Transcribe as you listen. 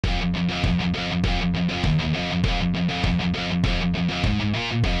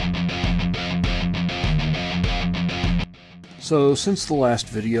So since the last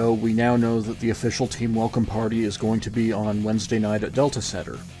video, we now know that the official team welcome party is going to be on Wednesday night at Delta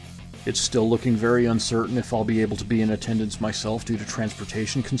Center. It's still looking very uncertain if I'll be able to be in attendance myself due to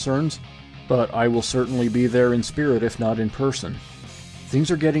transportation concerns, but I will certainly be there in spirit if not in person.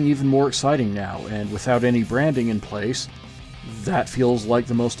 Things are getting even more exciting now, and without any branding in place, that feels like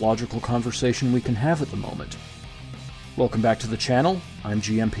the most logical conversation we can have at the moment. Welcome back to the channel, I'm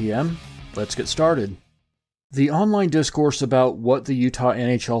GMPM, let's get started. The online discourse about what the Utah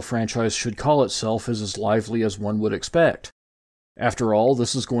NHL franchise should call itself is as lively as one would expect. After all,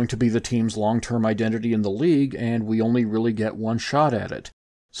 this is going to be the team's long-term identity in the league, and we only really get one shot at it.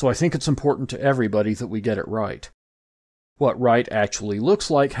 So I think it's important to everybody that we get it right. What right actually looks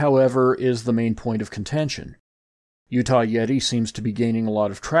like, however, is the main point of contention. Utah Yeti seems to be gaining a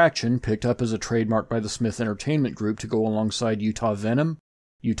lot of traction, picked up as a trademark by the Smith Entertainment Group to go alongside Utah Venom,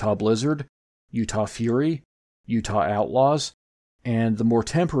 Utah Blizzard, Utah Fury, Utah Outlaws, and the more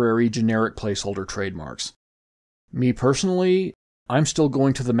temporary generic placeholder trademarks. Me personally, I'm still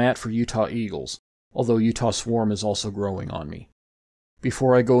going to the mat for Utah Eagles, although Utah Swarm is also growing on me.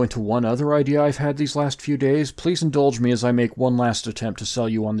 Before I go into one other idea I've had these last few days, please indulge me as I make one last attempt to sell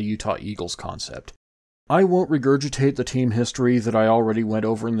you on the Utah Eagles concept. I won't regurgitate the team history that I already went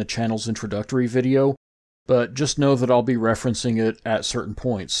over in the channel's introductory video, but just know that I'll be referencing it at certain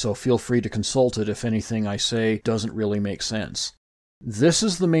points, so feel free to consult it if anything I say doesn't really make sense. This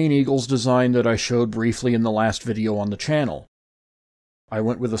is the main Eagles design that I showed briefly in the last video on the channel. I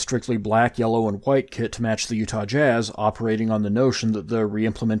went with a strictly black, yellow, and white kit to match the Utah Jazz, operating on the notion that the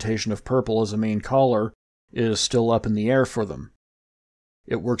reimplementation of purple as a main color is still up in the air for them.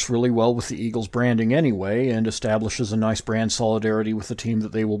 It works really well with the Eagles branding anyway, and establishes a nice brand solidarity with the team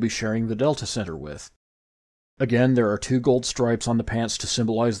that they will be sharing the Delta Center with. Again, there are 2 gold stripes on the pants to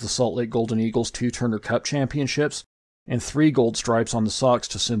symbolize the Salt Lake Golden Eagles' 2 Turner Cup championships, and 3 gold stripes on the socks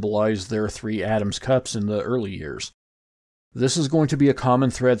to symbolize their 3 Adams Cups in the early years. This is going to be a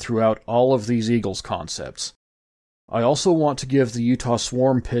common thread throughout all of these Eagles concepts. I also want to give the Utah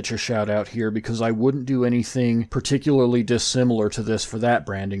Swarm pitch a shout out here because I wouldn't do anything particularly dissimilar to this for that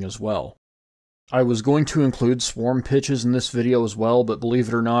branding as well. I was going to include Swarm pitches in this video as well, but believe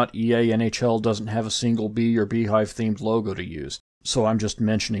it or not, EA NHL doesn't have a single bee or beehive themed logo to use, so I'm just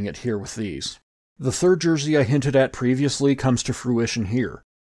mentioning it here with these. The third jersey I hinted at previously comes to fruition here.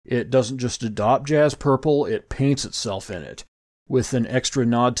 It doesn't just adopt Jazz purple, it paints itself in it, with an extra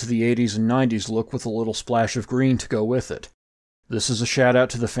nod to the 80s and 90s look with a little splash of green to go with it. This is a shout out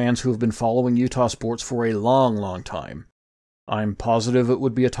to the fans who have been following Utah sports for a long time. I'm positive it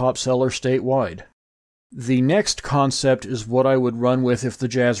would be a top seller statewide. The next concept is what I would run with if the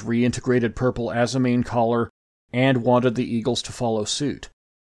Jazz reintegrated purple as a main color and wanted the Eagles to follow suit.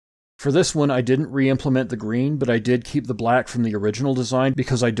 For this one, I didn't re-implement the green, but I did keep the black from the original design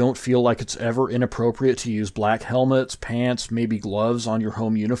because I don't feel like it's ever inappropriate to use black helmets, pants, maybe gloves on your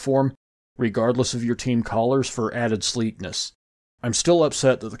home uniform, regardless of your team colors, for added sleekness. I'm still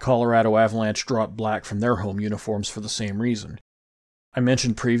upset that the Colorado Avalanche dropped black from their home uniforms for the same reason. I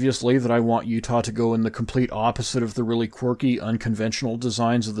mentioned previously that I want Utah to go in the complete opposite of the really quirky, unconventional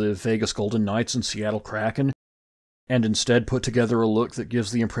designs of the Vegas Golden Knights and Seattle Kraken, and instead put together a look that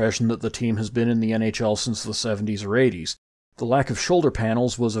gives the impression that the team has been in the NHL since the 70s or 80s. The lack of shoulder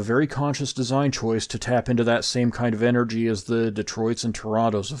panels was a very conscious design choice to tap into that same kind of energy as the Detroits and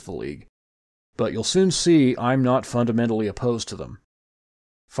Torontos of the league. But you'll soon see I'm not fundamentally opposed to them.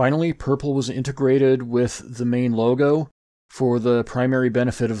 Finally, purple was integrated with the main logo for the primary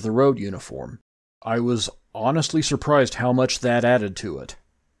benefit of the road uniform. I was honestly surprised how much that added to it.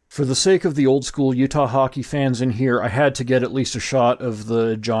 For the sake of the old-school Utah hockey fans in here, I had to get at least a shot of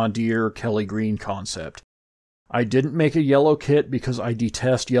the John Deere Kelly Green concept. I didn't make a yellow kit because I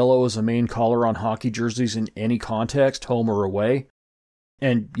detest yellow as a main color on hockey jerseys in any context, home or away.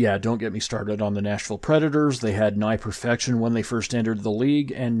 And yeah, don't get me started on the Nashville Predators. They had nigh perfection when they first entered the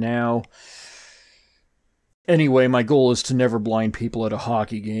league, and now... Anyway, my goal is to never blind people at a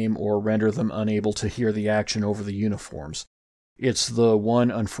hockey game or render them unable to hear the action over the uniforms. It's the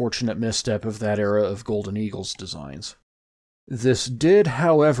one unfortunate misstep of that era of Golden Eagles designs. This did,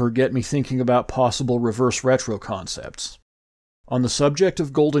 however, get me thinking about possible reverse retro concepts. On the subject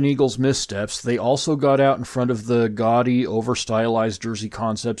of Golden Eagles missteps, they also got out in front of the gaudy, over-stylized jersey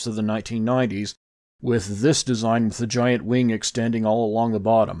concepts of the 1990s, with this design with the giant wing extending all along the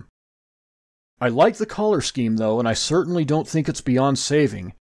bottom. I like the color scheme though, and I certainly don't think it's beyond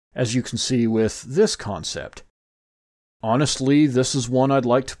saving, as you can see with this concept. Honestly, this is one I'd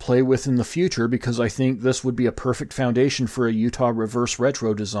like to play with in the future because I think this would be a perfect foundation for a Utah reverse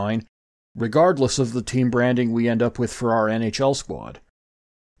retro design regardless of the team branding we end up with for our NHL squad.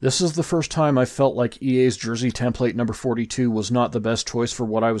 This is the first time I felt like EA's jersey template number 42 was not the best choice for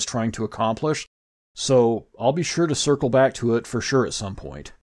what I was trying to accomplish, so I'll be sure to circle back to it for sure at some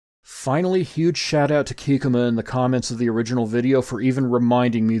point. Finally, huge shout out to Kikuma in the comments of the original video for even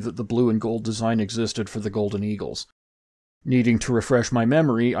reminding me that the blue and gold design existed for the Golden Eagles. Needing to refresh my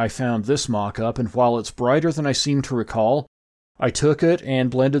memory, I found this mock-up, and while it's brighter than I seem to recall, I took it and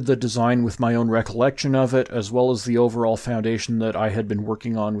blended the design with my own recollection of it, as well as the overall foundation that I had been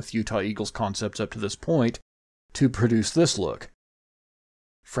working on with Utah Eagles concepts up to this point, to produce this look.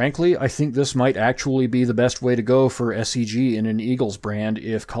 Frankly, I think this might actually be the best way to go for SEG in an Eagles brand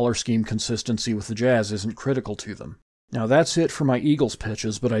if color scheme consistency with the Jazz isn't critical to them. Now that's it for my Eagles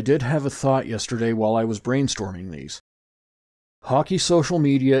pitches, but I did have a thought yesterday while I was brainstorming these. Hockey social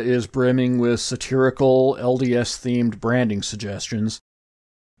media is brimming with satirical, LDS-themed branding suggestions,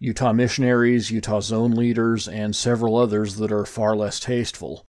 Utah missionaries, Utah zone leaders, and several others that are far less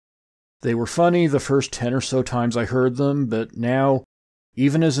tasteful. They were funny the first 10 or so times I heard them, but now,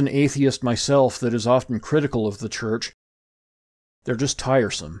 even as an atheist myself that is often critical of the church, they're just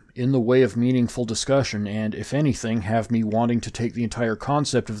tiresome, in the way of meaningful discussion, and if anything, have me wanting to take the entire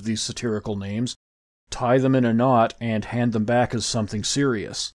concept of these satirical names, tie them in a knot, and hand them back as something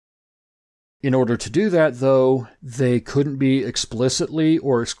serious. In order to do that, though, they couldn't be explicitly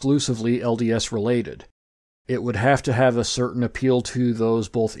or exclusively LDS related. It would have to have a certain appeal to those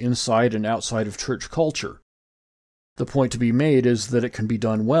both inside and outside of church culture. The point to be made is that it can be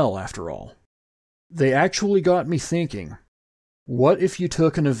done well, after all. They actually got me thinking, what if you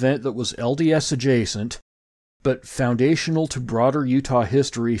took an event that was LDS adjacent, but foundational to broader Utah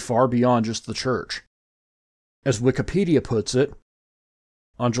history far beyond just the church? As Wikipedia puts it,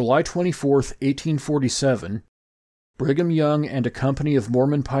 on July 24, 1847, Brigham Young and a company of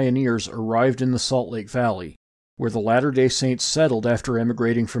Mormon pioneers arrived in the Salt Lake Valley, where the Latter-day Saints settled after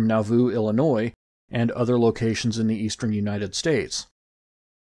emigrating from Nauvoo, Illinois, and other locations in the eastern United States.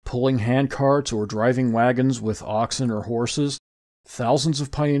 Pulling handcarts or driving wagons with oxen or horses, thousands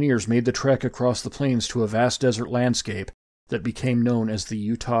of pioneers made the trek across the plains to a vast desert landscape that became known as the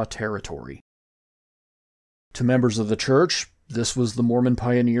Utah Territory. To members of the church, this was the Mormon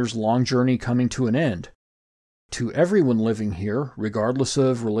pioneers' long journey coming to an end. To everyone living here, regardless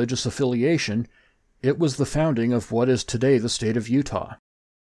of religious affiliation, it was the founding of what is today the state of Utah.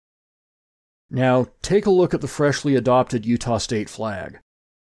 Now, take a look at the freshly adopted Utah state flag.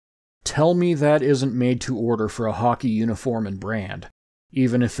 Tell me that isn't made to order for a hockey uniform and brand,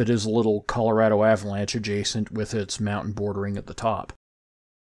 even if it is a little Colorado Avalanche adjacent with its mountain bordering at the top.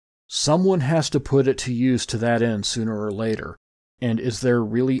 Someone has to put it to use to that end sooner or later, and is there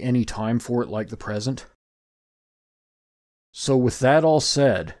really any time for it like the present? So with that all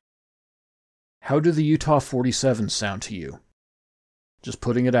said, how do the Utah 47s sound to you? Just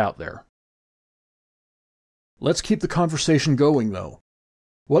putting it out there. Let's keep the conversation going, though.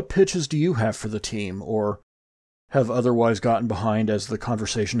 What pitches do you have for the team, or have otherwise gotten behind as the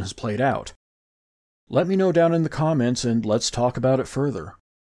conversation has played out? Let me know down in the comments, and let's talk about it further.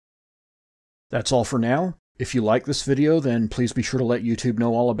 That's all for now. If you like this video, then please be sure to let YouTube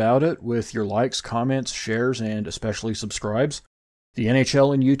know all about it with your likes, comments, shares, and especially subscribes. The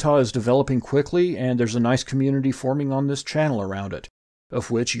NHL in Utah is developing quickly, and there's a nice community forming on this channel around it,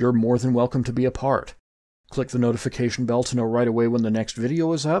 of which you're more than welcome to be a part. Click the notification bell to know right away when the next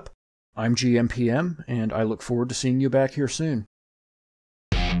video is up. I'm GMPM, and I look forward to seeing you back here soon.